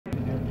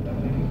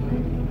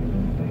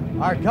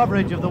Our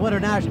coverage of the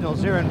Winternationals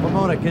here in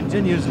Pomona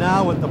continues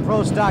now with the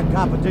Pro Stock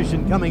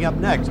competition coming up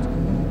next.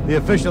 The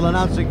official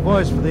announcing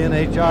voice for the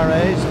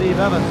NHRA, Steve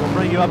Evans, will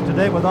bring you up to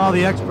date with all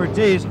the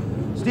expertise.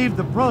 Steve,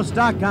 the Pro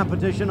Stock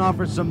competition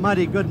offers some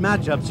mighty good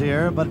matchups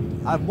here, but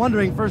I'm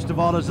wondering, first of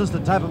all, is this the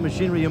type of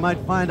machinery you might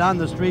find on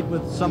the street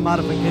with some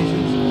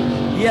modifications?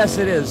 Yes,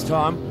 it is,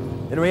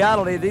 Tom. In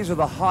reality, these are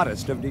the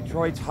hottest of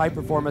Detroit's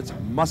high-performance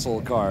muscle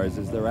cars,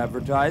 as they're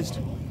advertised.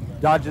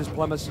 Dodges,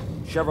 Plymouths,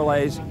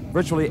 Chevrolets,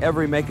 virtually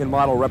every make and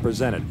model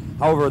represented.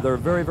 However, they're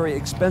very, very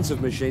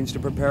expensive machines to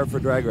prepare for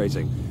drag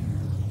racing.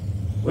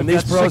 When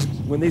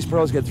these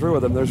pros get through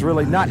with them, there's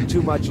really not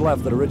too much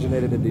left that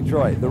originated in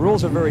Detroit. The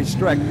rules are very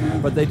strict,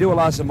 but they do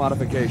allow some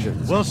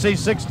modifications. We'll see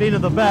 16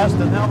 of the best,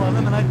 and they'll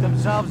eliminate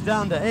themselves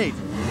down to 8.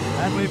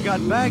 And we've got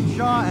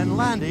Bagshaw and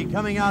Landy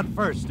coming out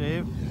first,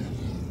 Steve.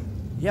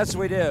 Yes,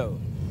 we do.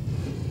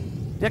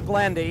 Dick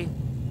Landy,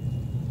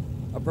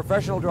 a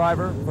professional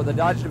driver for the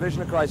Dodge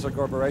division of Chrysler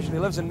Corporation. He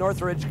lives in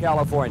Northridge,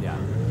 California.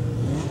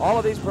 All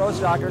of these Pro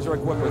Stockers are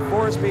equipped with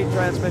 4-speed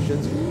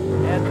transmissions,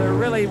 and they're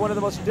really one of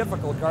the most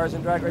difficult cars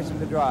in drag racing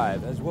to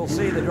drive. As we'll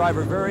see, the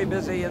driver very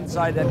busy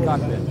inside that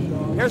cockpit.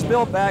 Here's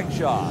Bill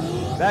Bagshaw.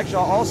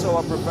 Bagshaw, also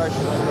a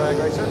professional drag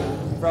racer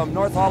from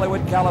North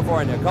Hollywood,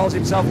 California. Calls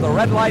himself the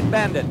Red Light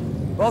Bandit.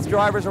 Both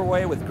drivers are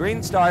away with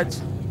green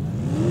starts.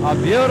 A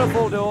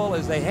beautiful duel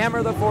as they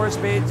hammer the 4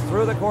 speeds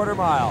through the quarter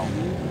mile.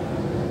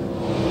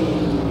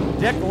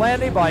 Dick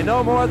Landy by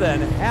no more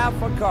than half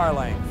a car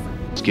length.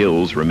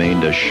 Skills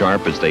remained as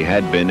sharp as they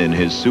had been in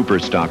his super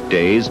stock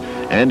days,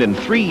 and in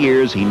 3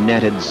 years he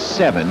netted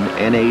 7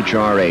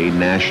 NHRA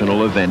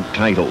national event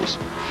titles,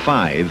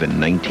 5 in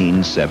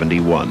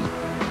 1971.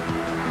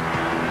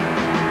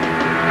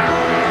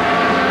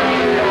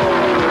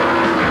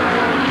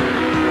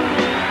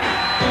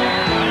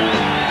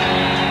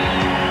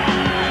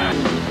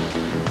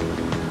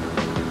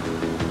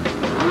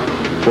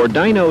 For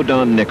Dino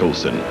Don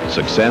Nicholson,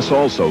 success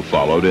also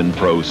followed in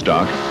Pro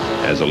Stock.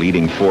 As a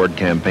leading Ford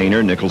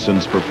campaigner,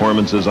 Nicholson's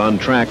performances on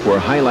track were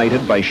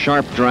highlighted by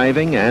sharp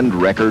driving and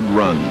record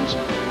runs.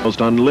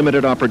 Most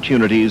unlimited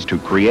opportunities to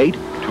create,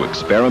 to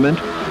experiment,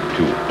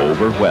 to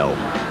overwhelm.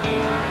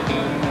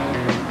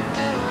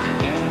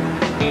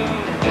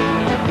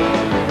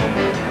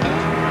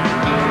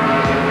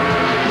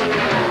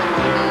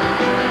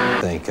 I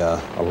think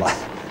a lot.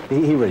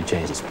 He really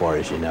changed the sport,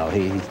 as you know.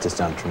 He's just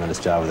done a tremendous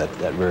job with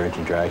that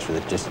rear-engine dragster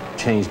that just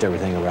changed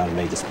everything around and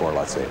made the sport a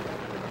lot safer.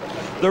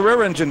 The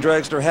rear-engine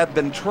dragster had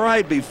been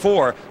tried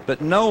before, but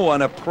no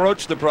one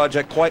approached the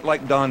project quite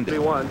like Don did.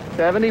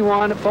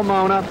 71 at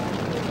Pomona,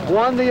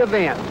 won the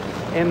event,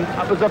 and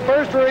it was the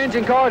first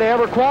rear-engine car to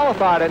ever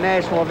qualify at a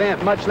national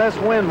event, much less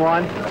win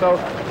one. So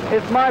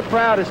it's my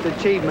proudest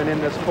achievement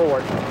in the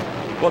sport.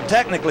 Well,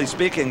 technically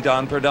speaking,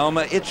 Don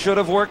Perdomo, it should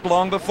have worked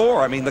long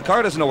before. I mean, the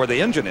car doesn't know where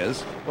the engine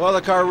is. Well, the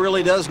car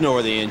really does know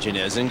where the engine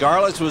is, and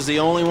Garlitz was the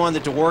only one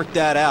that to work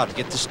that out, to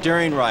get the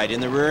steering right,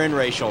 and the rear end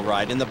ratio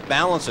right, and the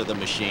balance of the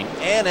machine,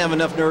 and have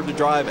enough nerve to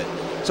drive it.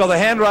 So the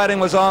handwriting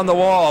was on the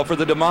wall for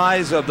the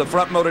demise of the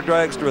front motor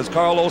dragster as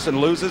Carl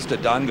Olson loses to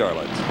Don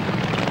Garlitz.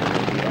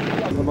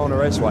 Pomona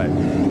Raceway.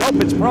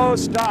 Nope, it's Pro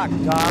Stock,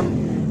 Tom.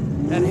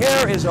 And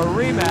here is a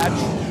rematch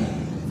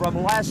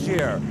from last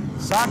year.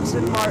 Sox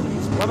and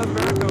Martins, Plymouth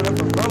Barracuda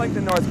from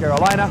Burlington, North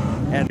Carolina.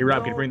 And hey,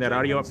 Rob, can you bring that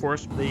audio up for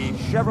us? The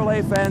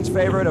Chevrolet fans'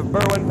 favorite of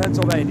Berwyn,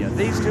 Pennsylvania.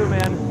 These two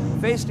men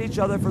faced each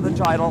other for the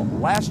title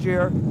last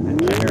year,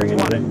 and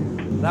Jenkins won it.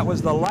 That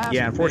was the last.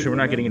 Yeah, unfortunately, we're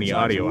not getting any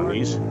audio on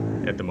these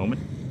at the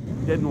moment.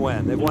 Didn't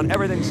win. They've won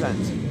everything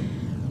since.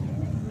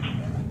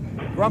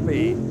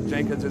 Grumpy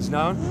Jenkins is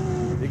known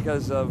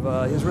because of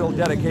his real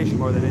dedication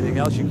more than anything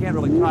else. You can't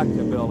really talk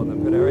to Bill in the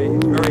pit area.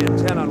 He's very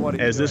intent on what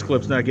he's As this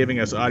clip's not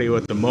giving us audio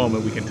at the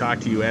moment, we can talk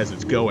to you as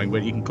it's going,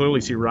 but you can clearly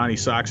see Ronnie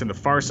Sox on the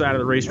far side of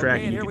the racetrack.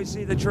 Okay, and here we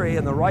see the tree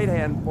in the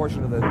right-hand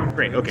portion of the...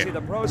 Great, okay. We see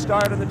the Pro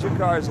start and the 2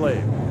 cars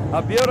leave.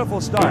 A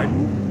beautiful start.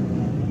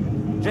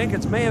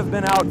 Jenkins may have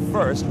been out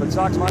first, but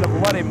Sox might have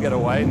let him get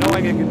away,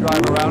 knowing he can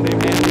drive around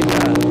him, and he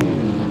does.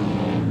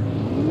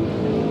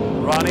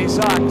 Ronnie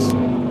Sox.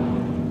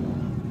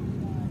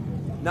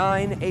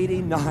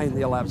 9:89 the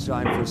elapsed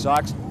time for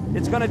Sox.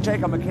 It's going to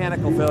take a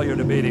mechanical failure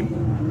to beat him.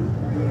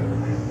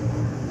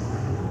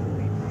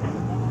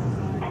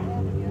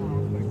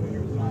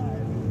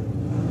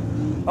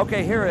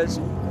 Okay, here is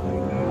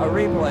a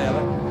replay of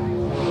it.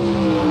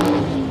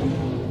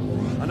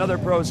 Another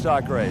Pro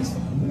Stock race.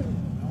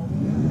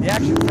 The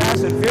action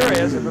fast and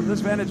furious, and from this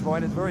vantage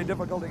point, it's very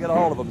difficult to get a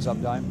hold of them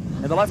sometime.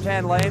 In the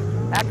left-hand lane,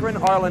 Akron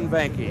Arlen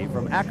Vanke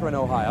from Akron,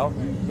 Ohio.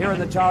 Here in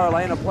the tower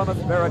lane, a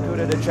Plymouth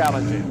Barracuda to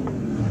challenge him.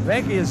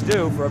 Vanke is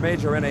due for a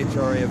major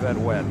NHRA event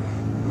win.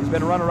 He's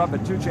been runner-up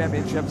at 2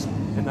 championships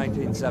in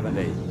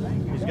 1970.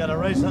 He's got a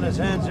race on his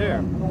hands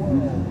here.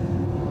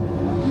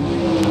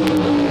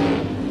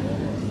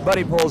 But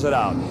he pulls it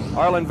out.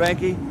 Arlen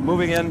Vanke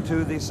moving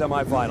into the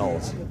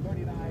semifinals.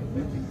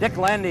 Dick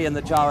Landy in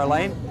the tower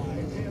lane.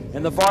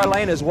 In the far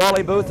lane is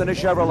Wally Booth in a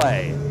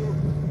Chevrolet.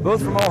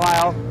 Booth from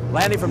Ohio,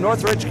 Landy from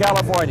Northridge,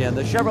 California. And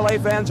the Chevrolet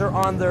fans are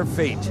on their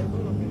feet.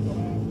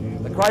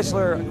 The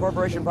Chrysler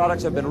Corporation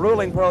products have been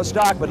ruling pro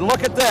stock, but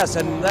look at this,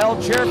 and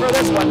they'll cheer for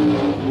this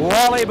one.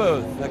 Wally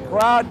Booth. The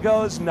crowd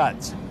goes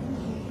nuts.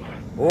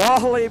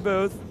 Wally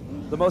Booth,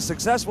 the most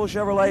successful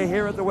Chevrolet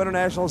here at the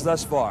Winternationals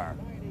thus far.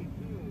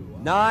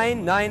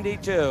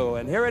 992,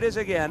 and here it is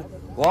again.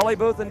 Wally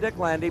Booth and Dick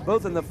Landy,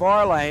 Booth in the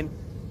far lane,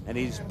 and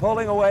he's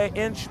pulling away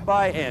inch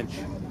by inch.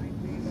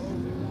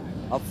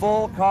 A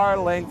full car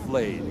length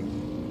lead,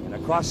 and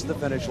across the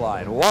finish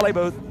line. Wally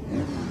Booth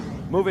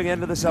moving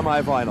into the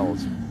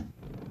semifinals.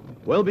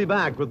 We'll be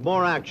back with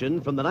more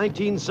action from the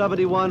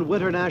 1971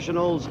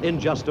 Winternationals in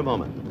just a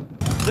moment.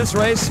 This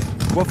race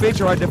will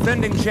feature our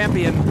defending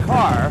champion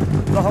car,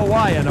 the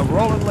Hawaiian of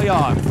Roland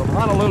Leong from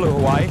Honolulu,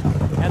 Hawaii,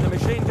 and the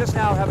machine just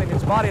now having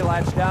its body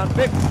latched down,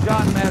 Big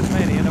John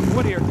Masmanian of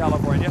Whittier,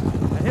 California,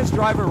 and his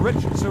driver, Rich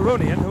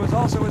Sarunian, who is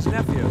also his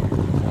nephew.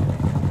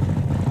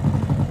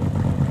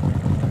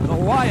 The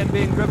Hawaiian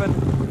being driven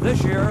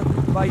this year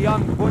by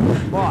young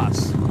Butch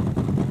Moss.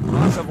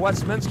 Moss of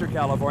Westminster,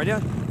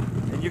 California.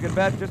 And you can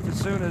bet just as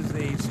soon as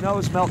the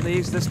snows melt in the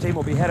east, this team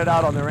will be headed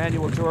out on their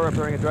annual tour,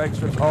 appearing at drag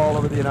strips all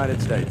over the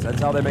United States.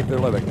 That's how they make their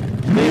living.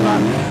 Steve,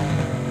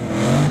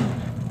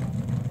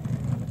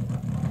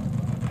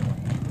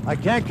 I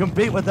can't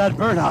compete with that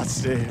burnout,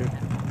 Steve.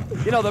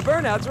 you know, the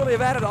burnouts really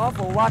have added an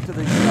awful lot to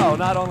the show,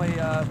 not only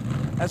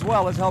as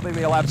well as helping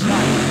me elapse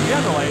time.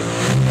 Generally,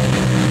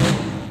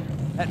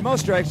 at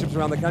most drag strips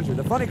around the country,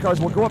 the funny cars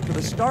will go up to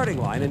the starting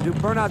line and do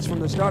burnouts from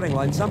the starting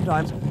line,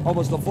 sometimes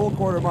almost a full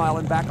quarter mile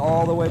and back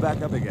all the way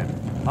back up again.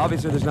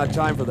 Obviously, there's not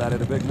time for that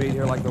at a big meet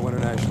here like the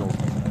Winternationals.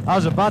 I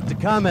was about to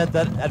comment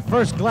that at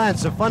first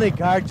glance, a funny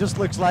car just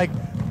looks like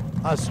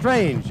a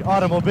strange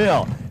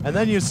automobile. And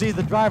then you see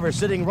the driver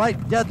sitting right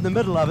dead in the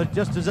middle of it,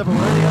 just as if it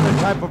were any other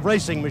type of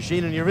racing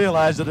machine, and you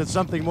realize that it's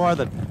something more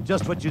than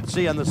just what you'd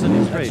see on the city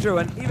street. That's true,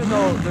 and even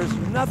though there's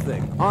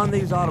nothing on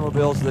these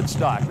automobiles that's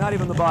stock, not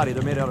even the body,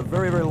 they're made out of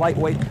very, very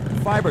lightweight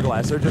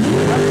fiberglass. They're just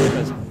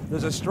because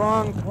there's a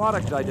strong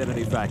product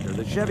identity factor.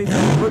 The Chevy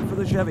good for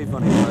the Chevy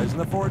funny cars, and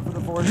the Ford for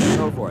the Ford, and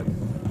so forth.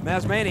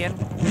 Masmanian,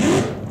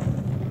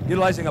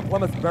 utilizing a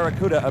Plymouth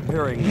Barracuda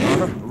appearing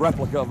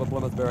replica of a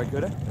Plymouth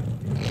Barracuda.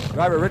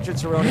 Driver Richard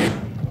Cerrone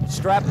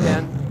strapped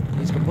in.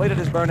 He's completed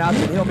his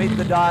burnouts, and he'll meet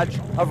the Dodge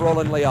of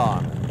Roland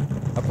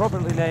Leong,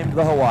 appropriately named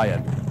the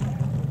Hawaiian.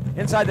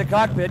 Inside the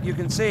cockpit, you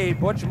can see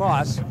Butch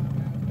Moss.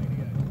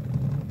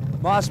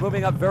 Moss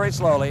moving up very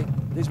slowly.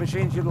 These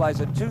machines utilize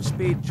a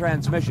 2-speed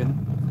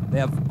transmission. They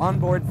have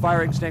onboard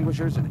fire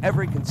extinguishers and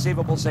every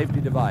conceivable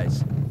safety device.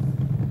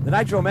 The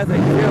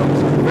nitromethane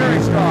fumes are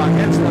very strong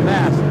against the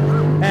mast.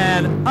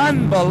 An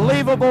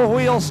unbelievable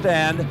wheel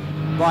stand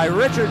by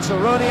Richard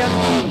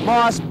Cerrone.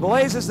 Moss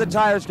blazes the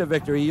tires to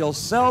victory. You'll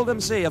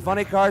seldom see a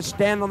funny car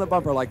stand on the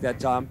bumper like that,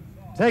 Tom.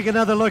 Take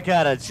another look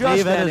at it,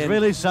 Steve. It is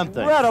really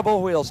something.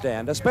 Incredible wheel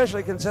stand,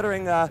 especially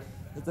considering that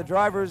the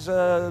drivers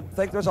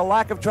think there's a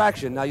lack of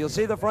traction. Now you'll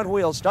see the front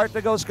wheels start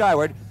to go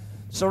skyward.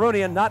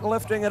 Cerrone not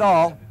lifting at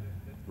all.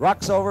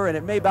 Rocks over, and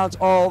it may bounce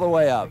all the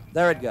way up.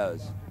 There it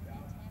goes.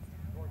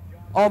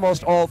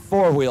 Almost all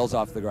 4 wheels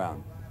off the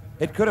ground.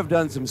 It could have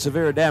done some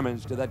severe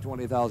damage to that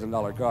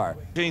 $20,000 car.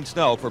 Gene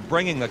Snow for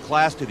bringing the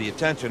class to the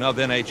attention of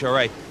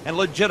NHRA and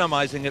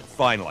legitimizing it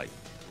finally.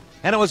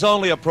 And it was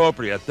only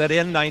appropriate that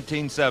in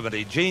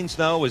 1970, Gene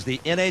Snow was the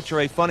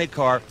NHRA Funny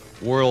Car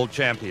World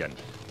Champion.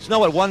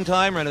 Snow at one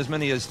time ran as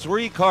many as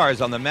 3 cars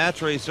on the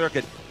match race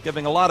circuit,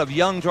 giving a lot of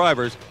young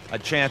drivers a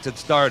chance at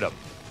stardom.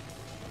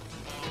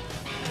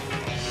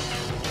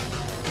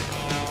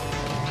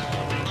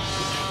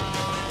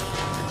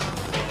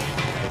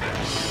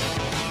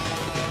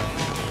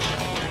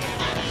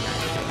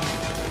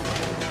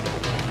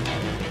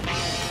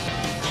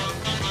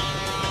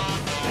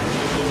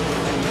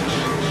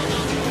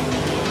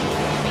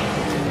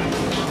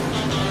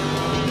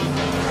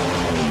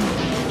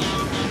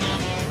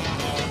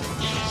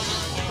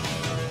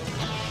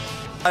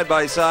 Side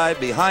by side,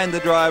 behind the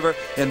driver,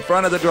 in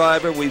front of the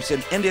driver. We've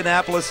seen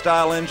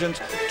Indianapolis-style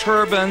engines,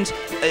 turbines,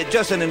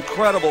 just an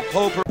incredible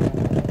poker.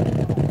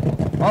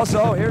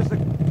 Also, here's the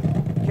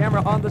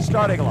camera on the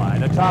starting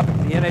line, atop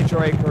the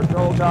NHRA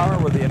control tower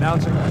where the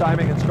announcing,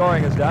 timing, and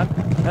scoring is done.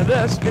 And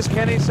this is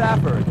Kenny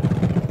Safford.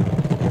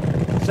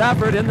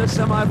 Safford in the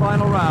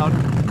semifinal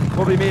round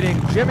will be meeting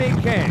Jimmy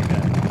King.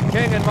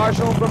 King and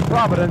Marshall from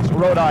Providence,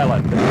 Rhode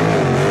Island.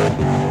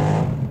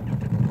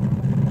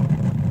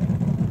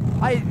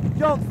 I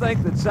don't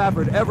think that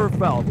Safford ever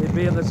felt he'd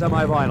be in the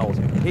semifinals.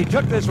 He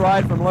took this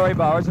ride from Larry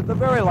Bowers at the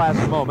very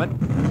last moment.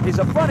 He's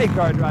a funny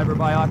car driver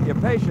by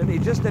occupation. He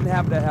just didn't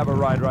happen to have a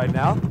ride right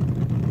now.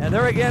 And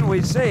there again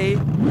we see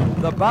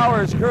the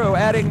Bowers crew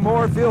adding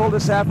more fuel to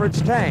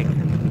Safford's tank.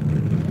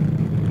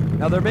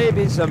 Now there may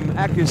be some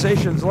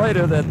accusations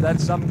later that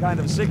that's some kind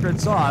of secret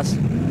sauce.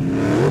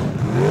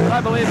 But I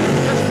believe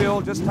it's just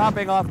fuel just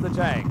topping off the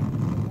tank.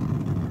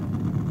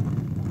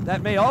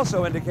 That may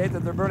also indicate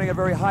that they're burning a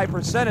very high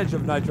percentage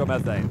of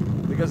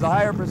nitromethane, because the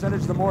higher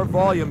percentage, the more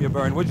volume you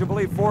burn. Would you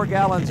believe 4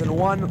 gallons in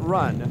one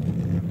run?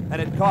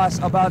 And it costs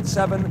about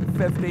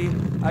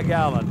 $7.50 a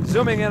gallon.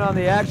 Zooming in on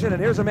the action,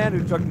 and here's a man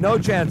who took no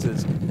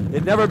chances.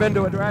 He'd never been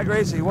to a drag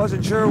race. He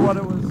wasn't sure what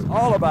it was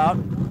all about.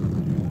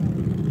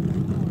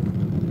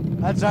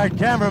 That's our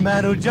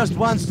cameraman who just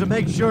wants to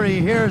make sure he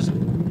hears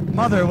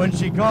Mother when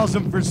she calls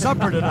him for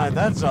supper tonight,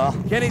 that's all.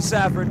 Kenny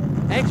Safford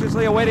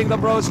anxiously awaiting the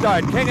pro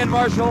start. King and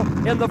Marshall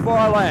in the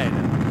far lane.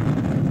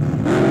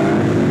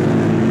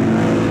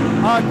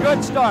 A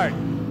good start.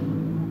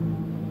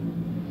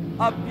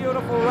 A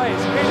beautiful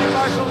race. King and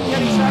Marshall and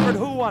Kenny Safford,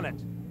 who won it?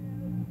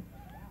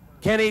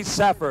 Kenny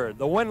Safford,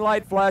 the win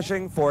light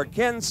flashing for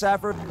Ken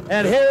Safford.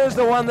 And here's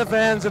the one the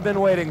fans have been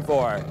waiting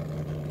for.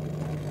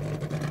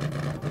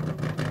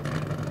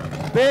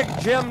 Big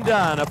Jim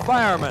Dunn, a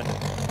fireman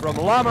from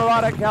La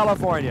Mirada,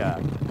 California.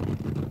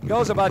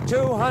 Goes about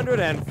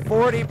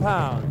 240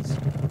 pounds.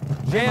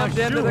 Jammed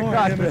into the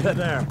cockpit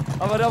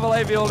of a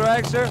AA fuel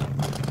dragster.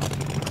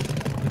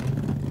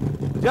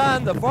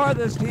 Dunn, the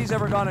farthest he's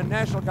ever gone in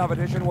national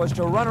competition was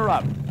to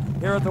runner-up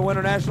here at the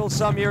Winternationals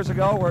some years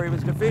ago, where he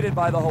was defeated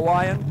by the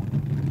Hawaiian.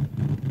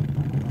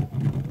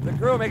 The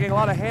crew making a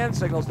lot of hand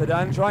signals to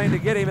Dunn, trying to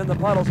get him in the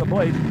puddles of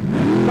bleach.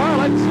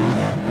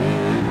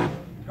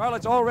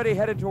 Garlett's already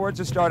headed towards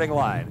the starting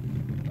line.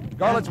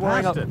 Garlett's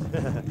wearing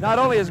not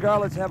only does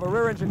Garlett's have a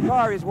rear-engine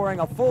car, he's wearing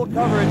a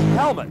full-coverage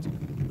helmet.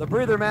 The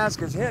breather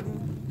mask is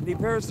hidden, and he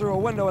peers through a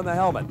window in the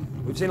helmet.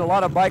 We've seen a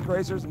lot of bike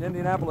racers and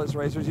Indianapolis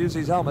racers use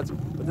these helmets,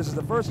 but this is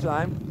the first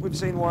time we've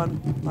seen one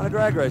on a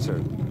drag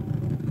racer.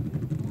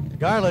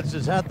 Garlett's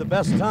has had the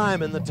best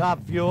time in the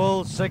top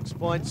fuel,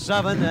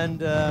 6.7,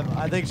 and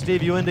I think,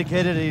 Steve, you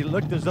indicated he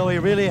looked as though he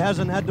really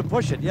hasn't had to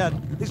push it yet.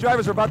 These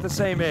drivers are about the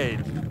same age,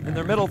 in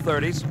their middle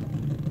 30s,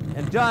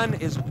 and Dunn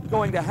is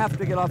going to have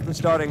to get off the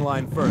starting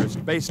line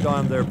first, based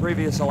on their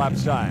previous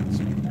elapsed times.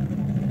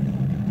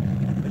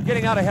 But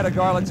getting out ahead of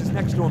Garlett's is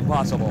next to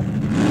impossible.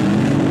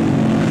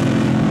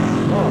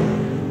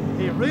 Oh,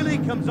 he really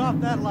comes off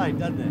that light,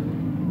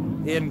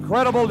 doesn't he?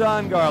 Incredible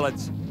Don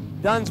Garlett's.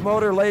 Dunn's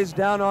motor lays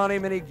down on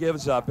him and he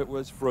gives up. It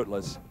was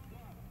fruitless.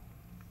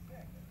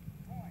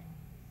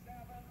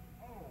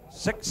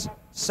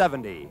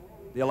 6:70,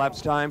 the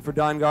elapsed time for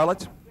Don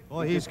Garlett.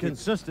 Boy, he's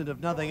consistent if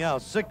nothing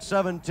else.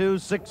 6.72,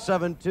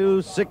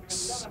 6.72,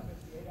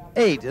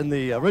 6.8 in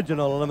the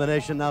original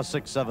elimination, now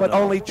 6.7. But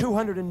only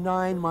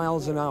 209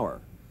 miles an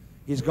hour.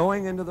 He's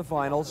going into the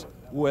finals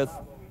with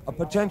a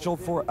potential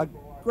for a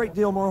great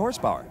deal more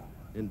horsepower.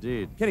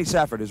 Indeed. Kenny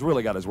Safford has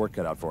really got his work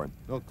cut out for him.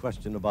 No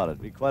question about it.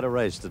 It'll be quite a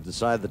race to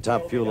decide the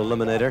top fuel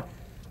eliminator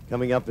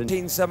coming up in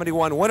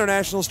 1971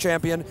 Winternationals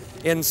champion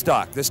in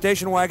stock. The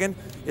station wagon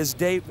is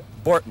Dave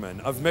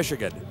Bortman of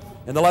Michigan.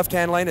 In the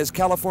left-hand lane is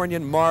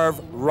Californian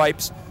Marv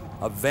Ripes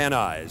of Van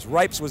Nuys.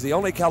 Ripes was the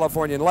only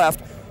Californian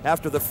left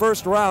after the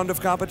first round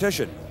of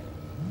competition.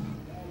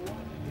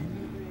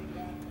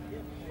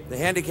 The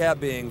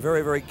handicap being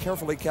very, very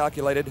carefully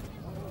calculated,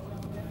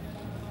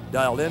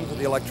 dialed in for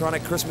the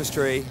electronic Christmas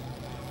tree.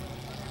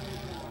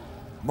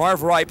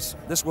 Marv Ripes,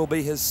 this will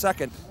be his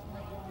second,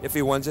 if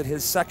he wins it,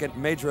 his second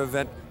major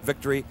event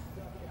victory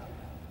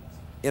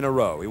in a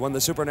row. He won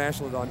the Super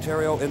National of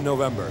Ontario in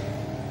November.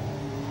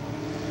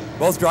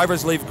 Both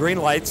drivers leave green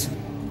lights.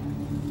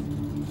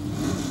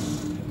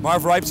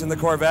 Marv Ripes in the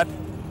Corvette,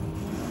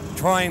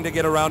 trying to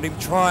get around him,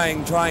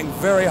 trying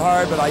very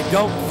hard, but I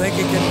don't think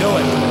he can do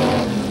it.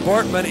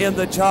 Bortman in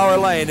the tower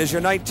lane is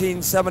your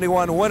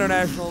 1971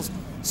 Winternationals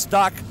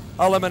stock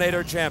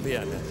eliminator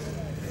champion.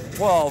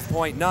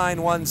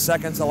 12.91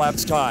 seconds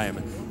elapsed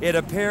time. It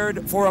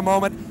appeared for a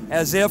moment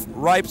as if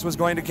Ripes was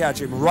going to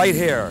catch him right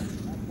here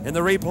in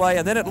the replay,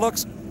 and then it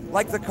looks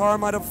like the car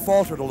might have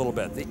faltered a little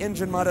bit. The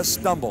engine might have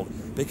stumbled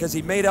because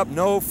he made up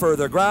no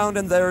further ground,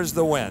 and there's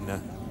the win.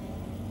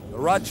 The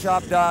Rod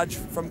Shop Dodge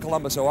from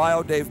Columbus,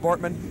 Ohio, Dave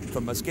Bortman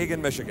from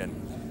Muskegon, Michigan.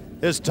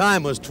 His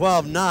time was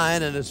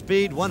 12.9 and his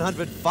speed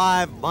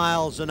 105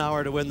 miles an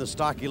hour to win the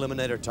stock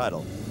eliminator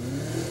title.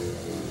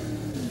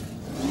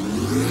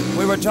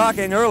 We were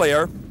talking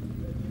earlier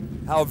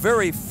how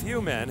very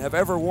few men have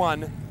ever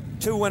won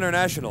 2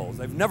 Winternationals.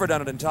 They've never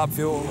done it in top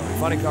fuel, or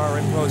funny car, or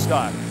in pro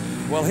stock.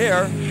 Well,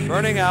 here,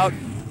 burning out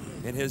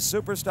in his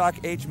Super Stock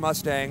H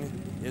Mustang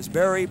is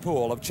Barry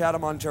Poole of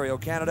Chatham, Ontario,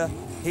 Canada.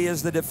 He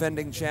is the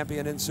defending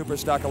champion in Super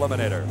Stock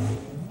Eliminator.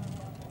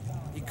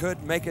 He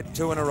could make it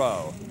 2 in a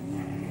row.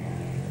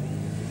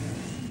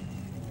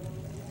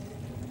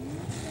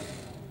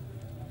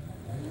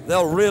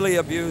 They'll really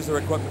abuse their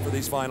equipment for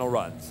these final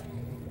runs,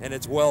 and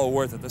it's well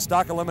worth it. The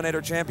Stock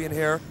Eliminator champion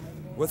here,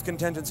 with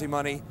contingency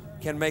money,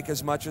 can make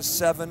as much as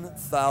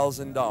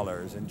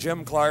 $7,000. And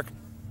Jim Clark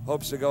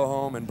hopes to go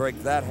home and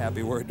break that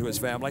happy word to his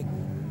family.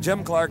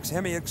 Jim Clark's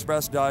Hemi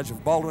Express Dodge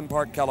of Baldwin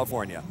Park,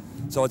 California.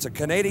 So it's a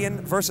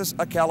Canadian versus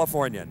a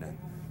Californian.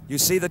 You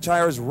see the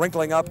tires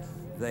wrinkling up.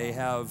 They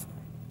have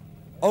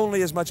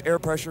only as much air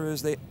pressure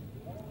as they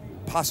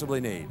possibly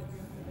need.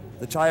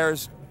 The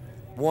tires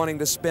wanting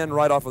to spin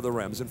right off of the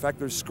rims. In fact,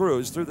 there's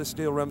screws through the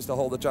steel rims to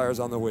hold the tires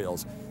on the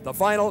wheels. The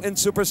final in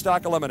Super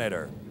Stock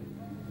Eliminator.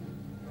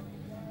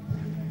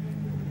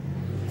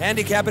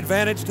 Handicap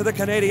advantage to the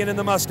Canadian in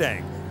the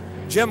Mustang.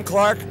 Jim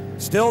Clark,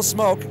 still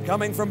smoke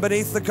coming from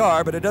beneath the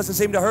car, but it doesn't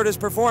seem to hurt his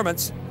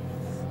performance.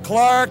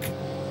 Clark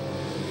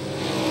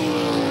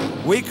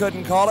We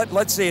couldn't call it.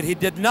 Let's see it. He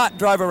did not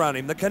drive around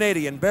him. The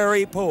Canadian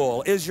Barry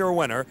Poole is your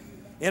winner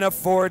in a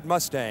Ford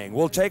Mustang.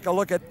 We'll take a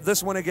look at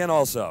this one again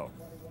also.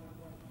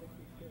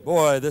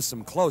 Boy, this is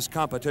some close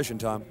competition,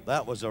 Tom.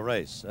 That was a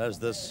race, as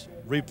this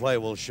replay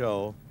will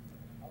show.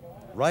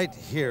 Right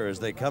here as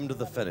they come to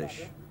the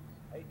finish.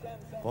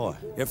 Boy.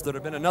 If there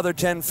had been another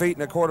 10 feet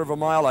and a quarter of a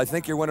mile, I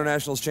think your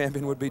Winternationals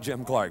champion would be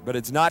Jim Clark. But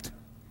it's not.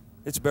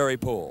 It's Barry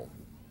Poole.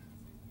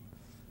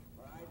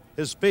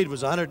 His speed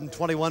was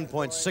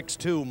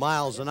 121.62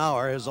 miles an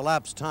hour. His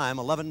elapsed time,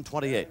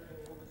 11:28.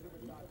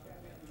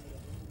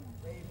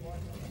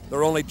 There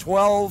are only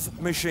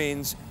 12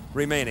 machines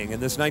remaining in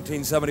this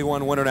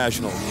 1971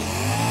 Winternationals.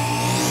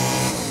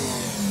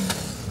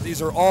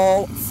 These are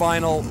all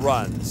final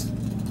runs.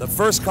 The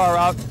first car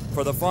out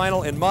for the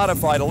final in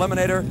modified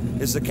eliminator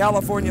is the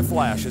California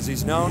Flash, as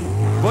he's known,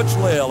 Butch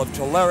Lill of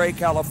Tulare,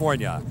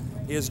 California.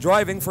 He is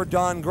driving for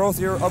Don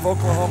Grothier of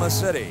Oklahoma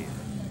City.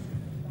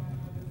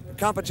 The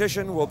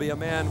competition will be a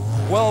man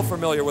well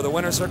familiar with the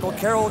winner's circle,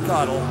 Carroll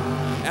Cottle,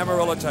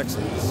 Amarillo,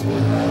 Texas.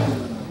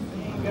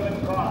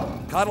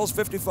 Cottle's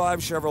 55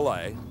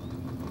 Chevrolet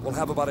will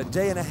have about a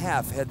day and a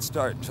half head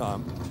start,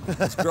 Tom.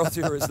 As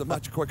Grothier is the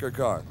much quicker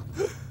car.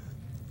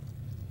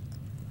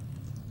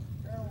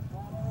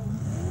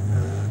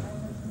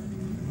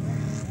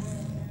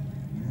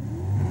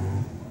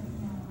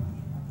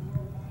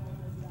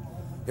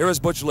 Here is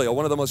Butch Lill,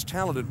 one of the most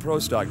talented pro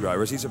stock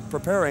drivers. He's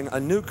preparing a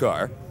new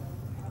car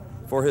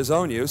for his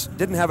own use.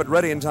 Didn't have it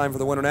ready in time for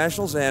the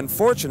Winternationals, and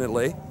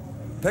fortunately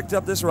picked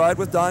up this ride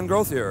with Don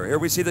Grothier. Here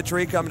we see the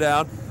tree come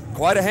down.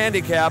 Quite a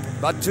handicap,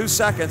 about 2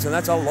 seconds, and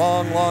that's a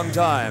long, long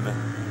time.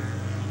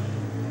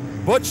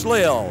 Butch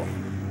Lill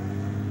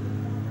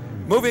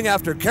moving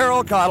after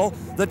Carroll Cottle,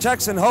 the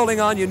Texan holding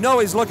on. You know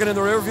he's looking in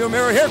the rearview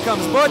mirror. Here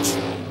comes Butch,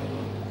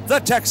 the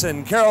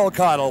Texan, Carroll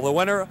Cottle, the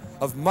winner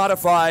of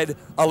modified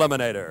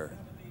eliminator.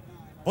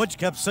 Butch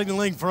kept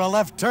signaling for a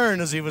left turn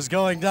as he was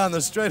going down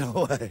the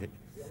straightaway.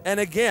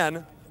 And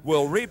again,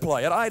 we'll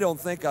replay it. I don't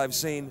think I've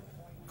seen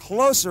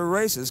closer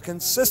races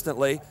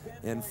consistently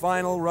in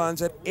final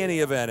runs at any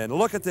event. And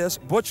look at this,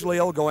 Butch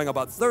Lill going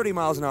about 30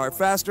 miles an hour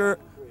faster,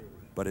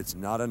 but it's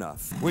not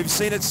enough. We've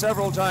seen it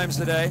several times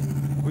today.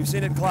 We've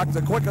seen it clock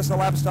the quickest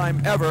elapsed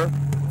time ever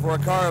for a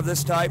car of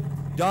this type,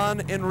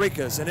 Don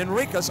Enriquez. And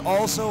Enriquez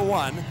also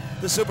won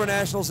the Super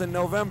Nationals in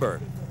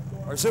November.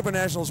 Our Super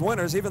Nationals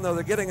winners, even though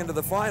they're getting into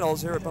the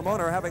finals here at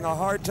Pomona, are having a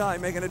hard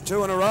time making it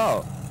 2 in a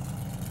row.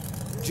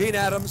 Gene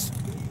Adams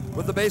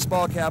with the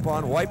baseball cap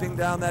on, wiping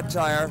down that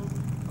tire,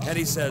 and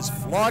he says,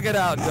 flog it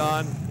out,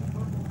 Don.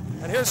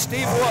 And here's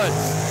Steve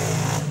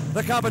Woods,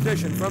 the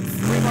competition from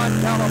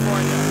Fremont,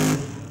 California.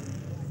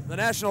 The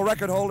national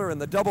record holder in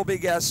the double B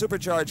gas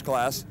supercharged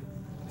class,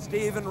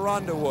 Steve and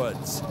Rhonda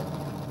Woods.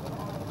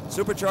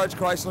 Supercharged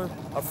Chrysler,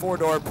 a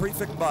 4-door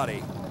prefix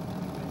body.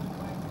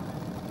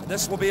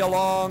 This will be a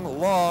long,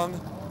 long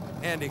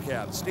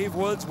handicap. Steve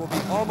Woods will be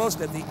almost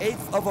at the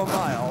 1/8 of a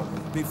mile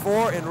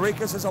before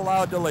Enriquez is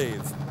allowed to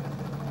leave.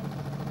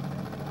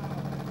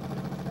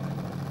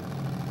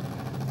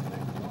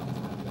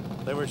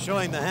 They were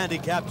showing the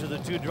handicap to the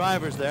two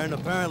drivers there, and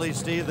apparently,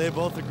 Steve, they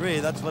both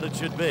agree that's what it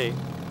should be.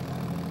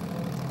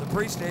 The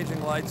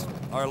pre-staging lights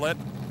are lit.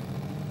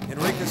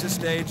 Enriquez is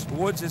staged,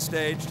 Woods is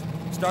staged.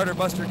 Starter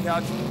buster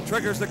couch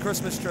triggers the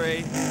Christmas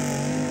tree.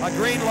 A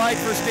green light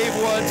for Steve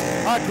Woods,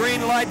 a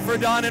green light for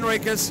Don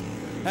Enriquez.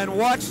 And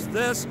watch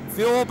this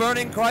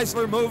fuel-burning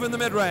Chrysler move in the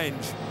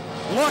mid-range.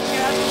 Look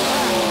at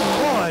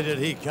that. Boy, did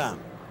he come.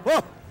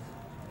 Whoa.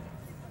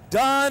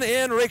 Don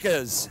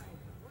Enriquez,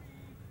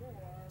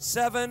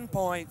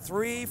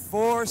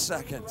 7.34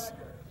 seconds.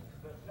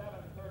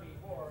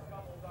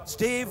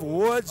 Steve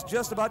Woods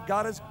just about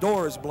got his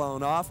doors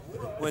blown off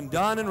when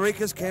Don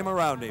Enriquez came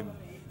around him.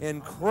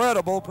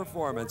 Incredible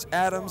performance,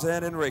 Adams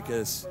and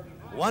Enriquez.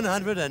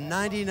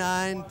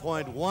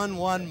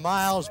 199.11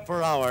 miles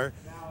per hour.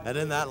 And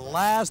in that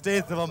last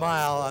 1/8 of a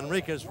mile,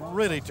 Enriquez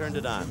really turned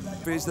it on.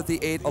 That the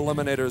 8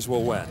 eliminators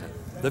will win.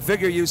 The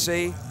figure you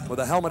see with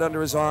a helmet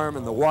under his arm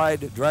and the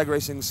wide drag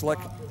racing slick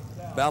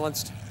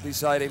balanced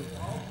beside him.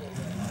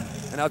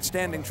 An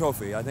outstanding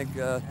trophy. I think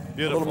a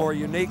little more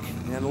unique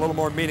and a little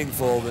more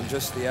meaningful than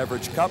just the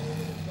average cup.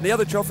 And the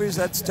other trophies,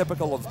 that's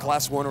typical of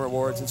Class Warner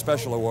awards and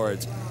special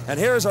awards. And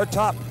here's our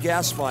top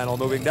gas final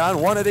moving down.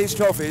 One of these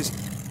trophies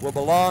will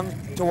belong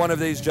to one of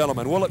these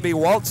gentlemen. Will it be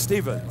Walt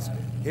Stevens?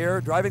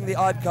 Here, driving the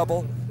odd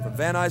couple from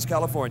Van Nuys,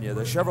 California.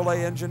 The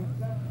Chevrolet engine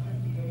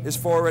is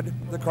forward,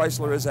 the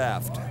Chrysler is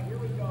aft.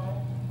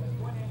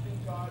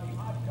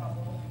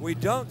 We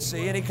don't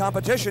see any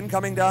competition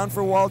coming down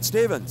for Walt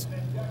Stevens.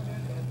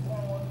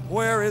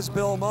 Where is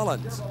Bill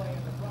Mullins?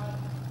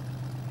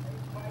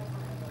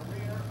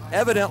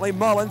 Evidently,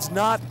 Mullins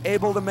not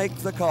able to make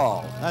the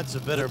call. That's a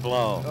bitter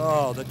blow.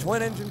 Oh, the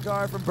twin-engine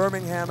car from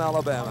Birmingham,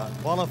 Alabama.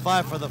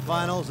 Qualify for the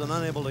finals and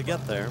unable to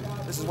get there.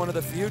 This is one of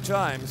the few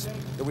times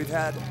that we've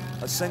had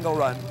a single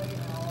run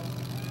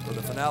for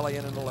the finale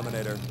in an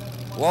eliminator.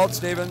 Walt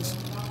Stevens,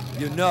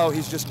 you know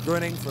he's just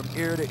grinning from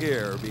ear to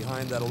ear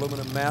behind that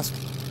aluminum mask.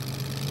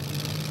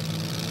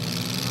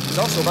 He's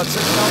also about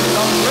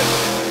 $6,000 rich.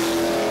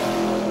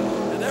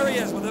 And there he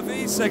is with a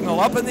V signal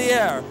up in the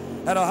air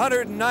at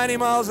 190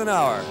 miles an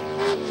hour.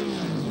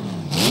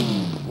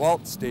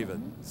 Walt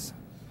Stevens,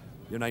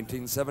 your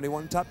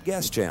 1971 Top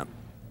Gas champ.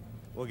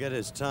 We'll get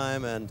his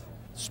time and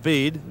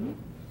speed.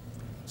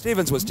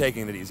 Stevens was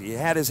taking it easy. He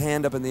had his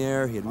hand up in the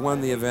air. He had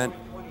won the event.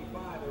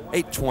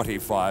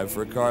 8:25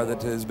 for a car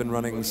that has been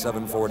running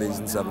 740s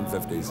and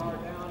 750s.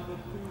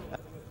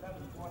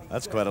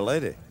 That's quite a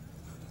lady.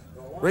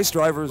 Race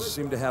drivers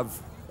seem to have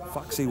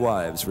foxy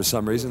wives for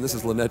some reason. This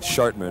is Lynette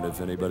Schartman,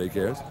 if anybody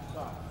cares.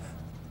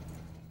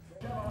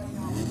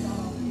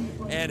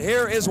 And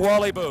here is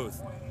Wally Booth.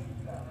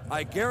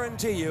 I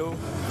guarantee you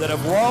that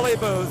if Wally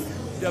Booth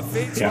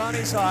defeats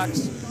Ronnie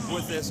Sox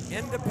with this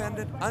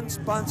independent,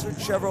 unsponsored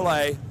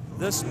Chevrolet,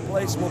 this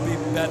place will be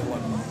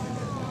bedlam.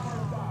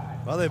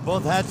 Well, they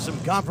both had some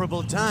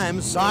comparable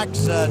times.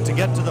 Sox, to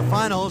get to the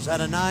finals, had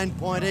a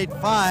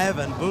 9.85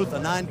 and Booth a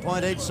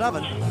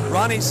 9.87.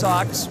 Ronnie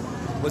Sox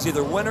was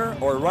either winner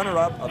or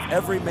runner-up of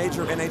every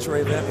major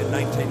NHRA event in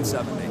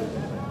 1970.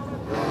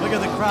 Look at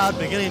the crowd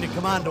beginning to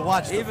come on to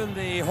watch them. Even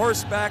the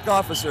horseback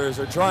officers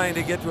are trying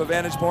to get to a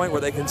vantage point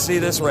where they can see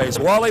this race.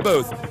 Wally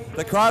Booth,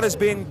 the crowd is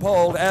being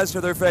polled as to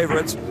their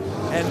favorites,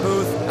 and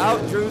Booth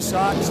outdrew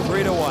Sox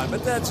 3-1.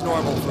 But that's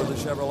normal for the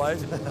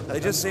Chevrolets. They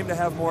just seem to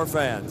have more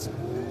fans.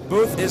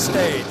 Booth is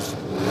staged.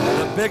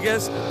 The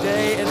biggest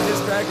day in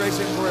his drag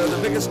racing career, the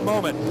biggest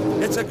moment.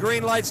 It's a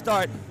green light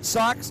start.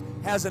 Sox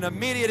has an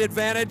immediate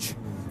advantage.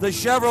 The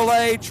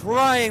Chevrolet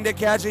trying to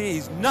catch it.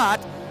 He's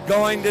not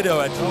going to do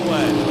it. No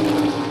way.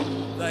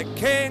 The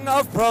king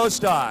of pro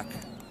stock.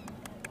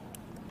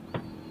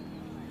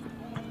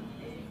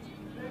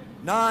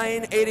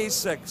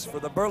 986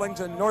 for the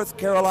Burlington, North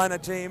Carolina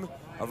team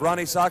of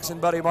Ronnie Sox and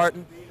Buddy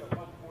Martin.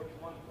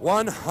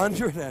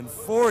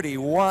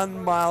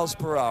 141 miles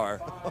per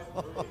hour.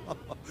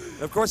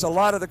 Of course, a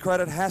lot of the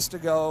credit has to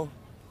go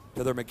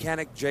to their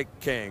mechanic, Jake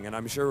King, and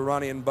I'm sure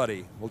Ronnie and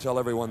Buddy will tell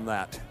everyone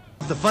that.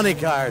 The funny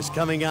cars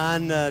coming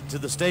on to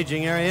the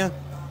staging area,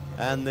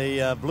 and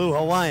the Blue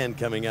Hawaiian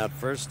coming out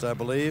first, I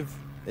believe.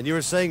 And you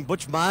were saying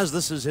Butch Maz,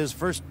 this is his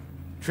first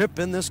trip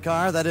in this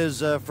car, that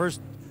is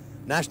first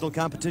national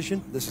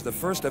competition? This is the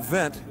first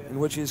event in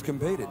which he's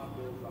competed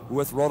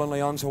with Roland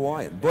Leong's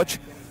Hawaiian. Butch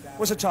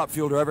was a top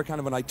fuel driver, kind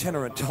of an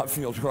itinerant top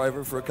fuel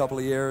driver for a couple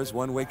of years,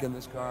 1 week in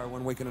this car,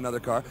 1 week in another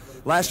car.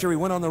 Last year he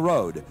went on the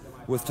road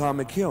with Tom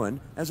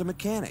McEwen as a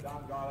mechanic,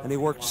 and he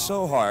worked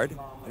so hard,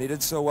 and he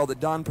did so well that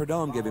Don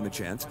Perdome gave him a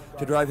chance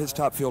to drive his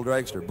top fuel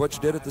dragster. Butch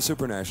did at the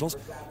Supernationals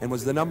and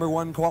was the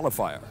 #1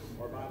 qualifier.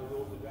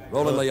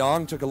 Roland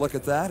Leong took a look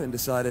at that and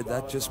decided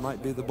that just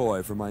might be the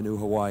boy for my new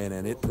Hawaiian,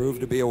 and it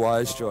proved to be a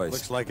wise choice.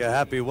 Looks like a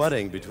happy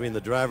wedding between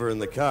the driver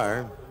and the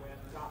car.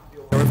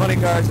 There were funny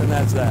cars, and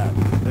that's that.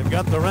 They've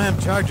got the Ram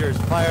Chargers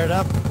fired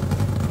up.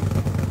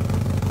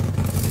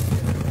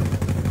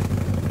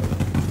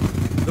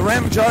 The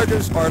Ram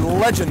Chargers are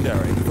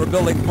legendary for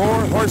building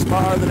more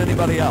horsepower than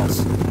anybody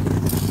else.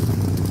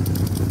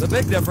 The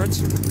big difference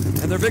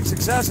and their big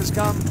success has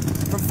come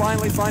from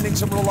finally finding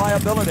some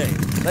reliability.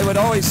 They would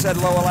always set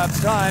low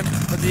elapsed time,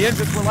 but the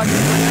engines were like a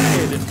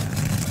grenade.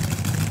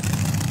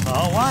 The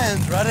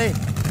Hawaiian's ready.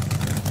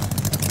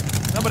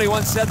 Somebody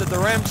once said that the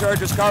Ram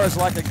Charger's car is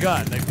like a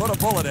gun. They put a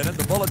bullet in it,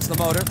 the bullet's the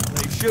motor,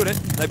 they shoot it,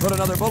 they put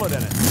another bullet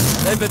in it.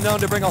 They've been known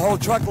to bring a whole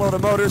truckload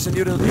of motors and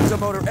use a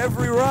motor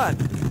every run.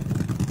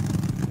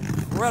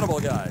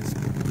 Incredible guys.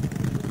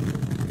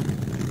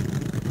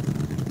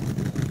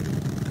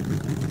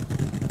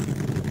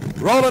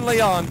 Roland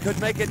Leong could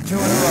make it 2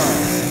 in a row.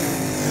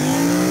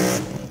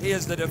 He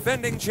is the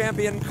defending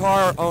champion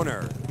car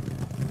owner.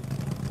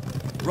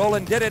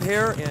 Roland did it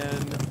here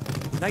in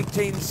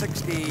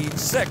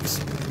 1966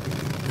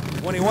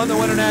 when he won the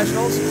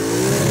Winternationals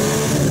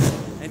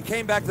and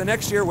came back the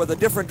next year with a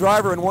different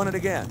driver and won it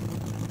again.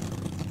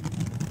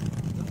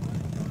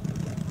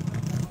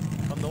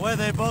 From the way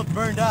they both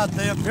burned out,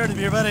 they appear to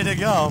be ready to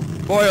go.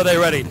 Boy, are they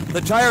ready.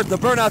 The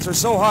burnouts are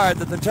so hard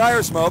that the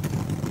tire smoke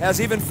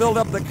has even filled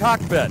up the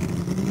cockpit.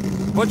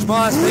 Butch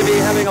Moss may be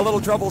having a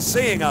little trouble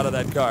seeing out of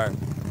that car.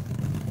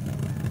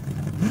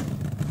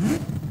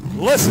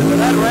 Listen to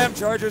that Ram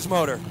Charger's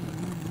motor.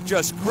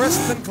 Just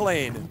crisp and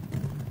clean.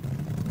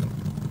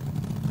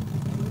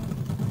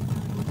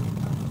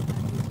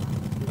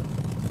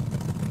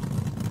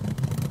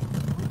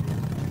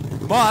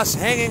 Moss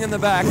hanging in the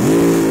back,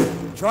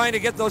 trying to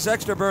get those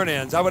extra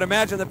burn-ins. I would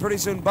imagine that pretty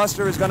soon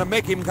Buster is going to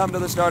make him come to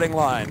the starting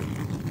line.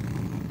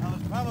 That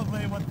was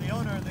probably what the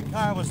owner of the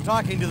car was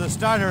talking to the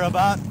starter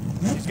about.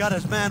 He's got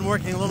his man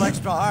working a little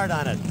extra hard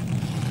on it.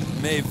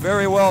 May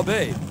very well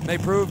be. May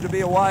prove to be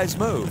a wise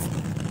move.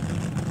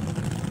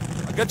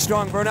 A good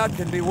strong burnout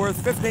can be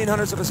worth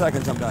 0.15 of a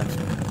second sometimes.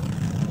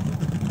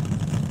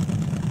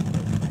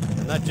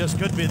 And that just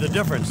could be the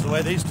difference, the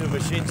way these two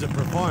machines have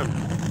performed.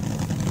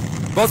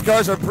 Both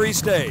cars are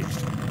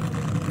pre-staged.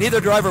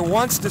 Neither driver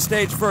wants to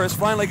stage first.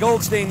 Finally,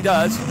 Goldstein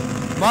does.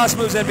 Moss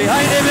moves in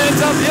behind him, and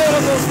it's a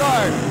beautiful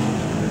start.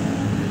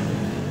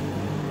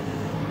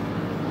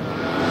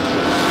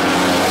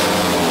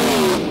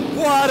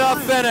 What a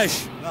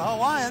finish. The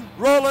Hawaiian.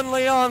 Roland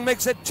Leong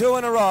makes it 2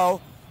 in a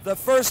row. The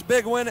first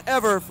big win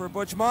ever for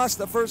Butch Moss,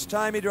 the first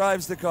time he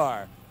drives the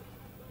car.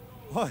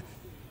 Boy,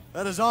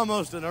 that is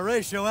almost an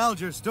Horatio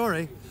Alger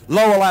story.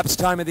 Low elapsed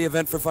time of the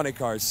event for funny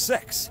cars,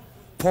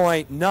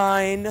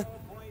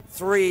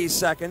 6.93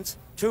 seconds,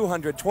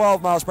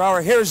 212 miles per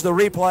hour. Here's the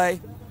replay.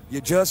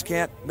 You just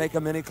can't make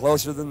them any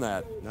closer than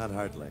that. Not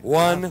hardly.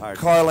 One Not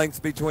hardly. car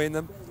length between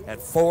them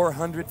at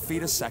 400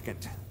 feet a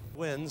second.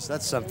 Wins,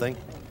 that's something.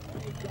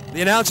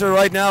 The announcer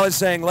right now is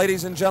saying,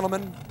 ladies and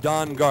gentlemen,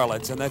 Don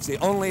Garlits, and that's the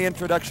only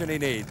introduction he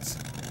needs.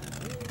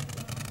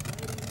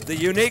 The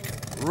unique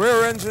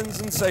rear engine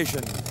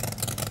sensation.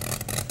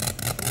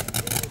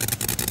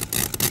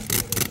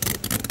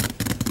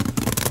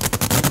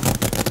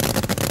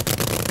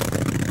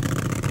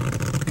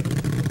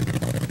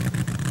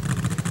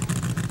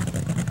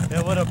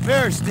 It would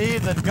appear,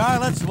 Steve, that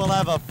Garlits will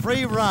have a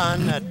free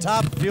run at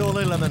Top Fuel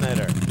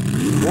Eliminator.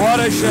 What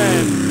a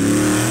shame.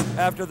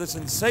 After the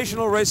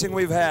sensational racing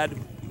we've had,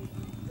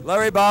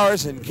 Larry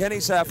Bowers and Kenny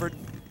Safford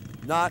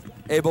not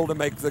able to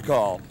make the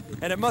call.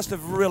 And it must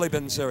have really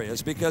been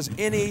serious, because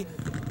any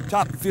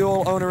Top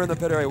Fuel owner in the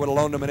pit area would have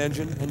loaned them an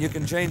engine, and you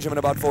can change them in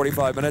about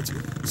 45 minutes.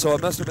 So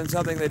it must have been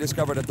something they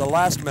discovered at the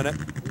last minute.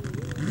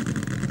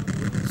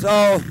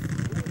 So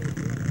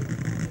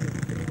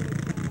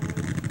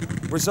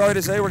we're sorry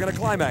to say we're going to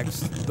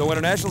climax the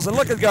Winternationals. And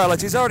look at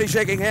Garlits. He's already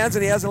shaking hands,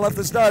 and he hasn't left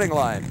the starting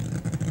line.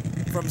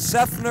 From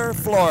Seffner,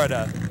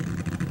 Florida.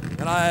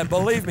 And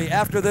believe me,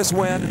 after this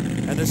win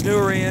and this new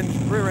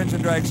rear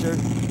engine dragster,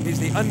 he's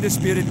the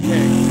undisputed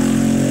king.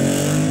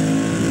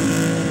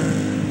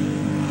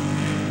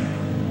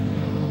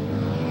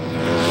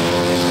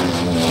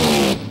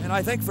 And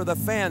I think for the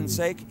fans'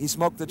 sake, he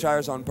smoked the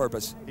tires on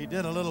purpose. He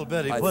did a little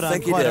bit. He I put on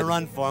think he quite a did.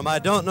 run for him. I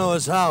don't know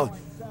as how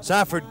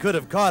Safford could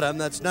have caught him.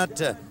 That's not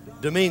to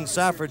demean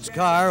Safford's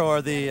car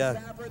or the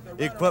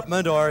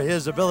equipment or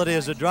his ability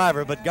as a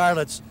driver, but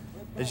Garlits,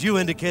 as you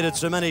indicated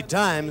so many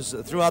times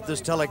throughout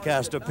this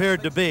telecast,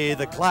 appeared to be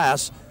the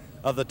class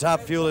of the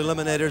Top Fuel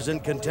Eliminators in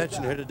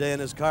contention here today, and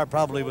his car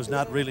probably was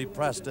not really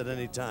pressed at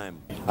any time.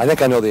 I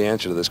think I know the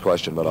answer to this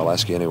question, but I'll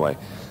ask you anyway.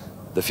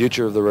 The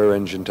future of the rear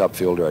engine Top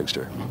Fuel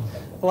dragster.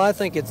 Well, I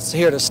think it's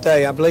here to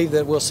stay. I believe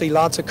that we'll see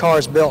lots of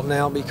cars built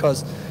now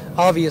because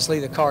obviously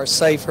the car is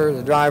safer.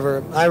 The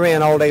driver, I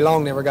ran all day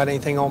long, never got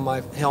anything on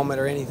my helmet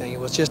or anything. It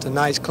was just a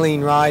nice,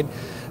 clean ride.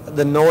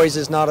 The noise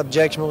is not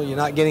objectionable. You're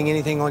not getting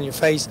anything on your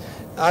face.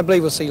 I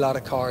believe we'll see a lot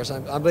of cars.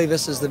 I believe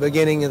this is the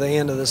beginning of the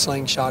end of the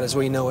slingshot as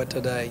we know it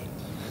today.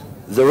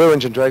 The rear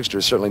engine dragster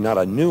is certainly not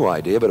a new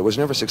idea, but it was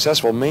never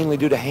successful mainly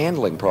due to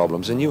handling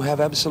problems, and you have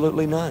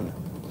absolutely none.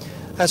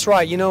 That's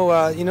right. You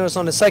notice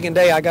on the second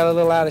day I got a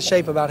little out of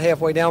shape about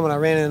halfway down when I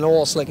ran in an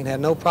oil slick and had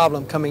no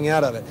problem coming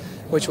out of it,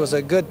 which was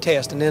a good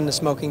test. And then the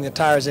smoking the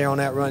tires there on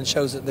that run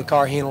shows that the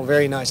car handled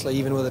very nicely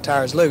even with the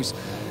tires loose.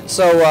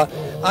 So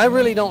I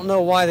really don't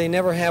know why they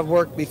never have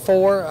worked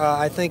before.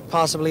 I think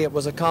possibly it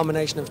was a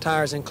combination of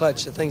tires and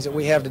clutch. The things that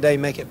we have today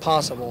make it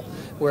possible,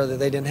 where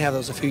they didn't have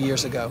those a few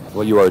years ago.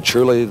 Well, you are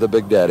truly the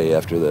big daddy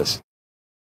after this.